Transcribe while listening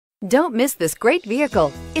Don't miss this great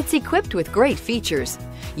vehicle. It's equipped with great features.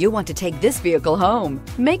 You'll want to take this vehicle home.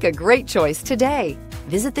 Make a great choice today.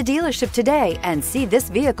 Visit the dealership today and see this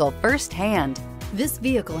vehicle firsthand. This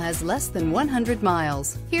vehicle has less than 100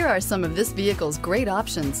 miles. Here are some of this vehicle's great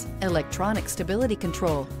options: electronic stability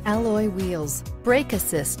control, alloy wheels, brake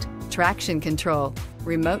assist, traction control,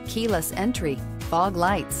 remote keyless entry, fog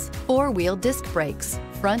lights, four-wheel disc brakes,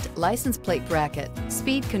 front license plate bracket,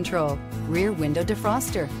 speed control, rear window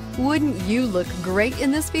defroster. Wouldn't you look great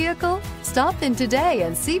in this vehicle? Stop in today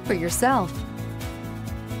and see for yourself.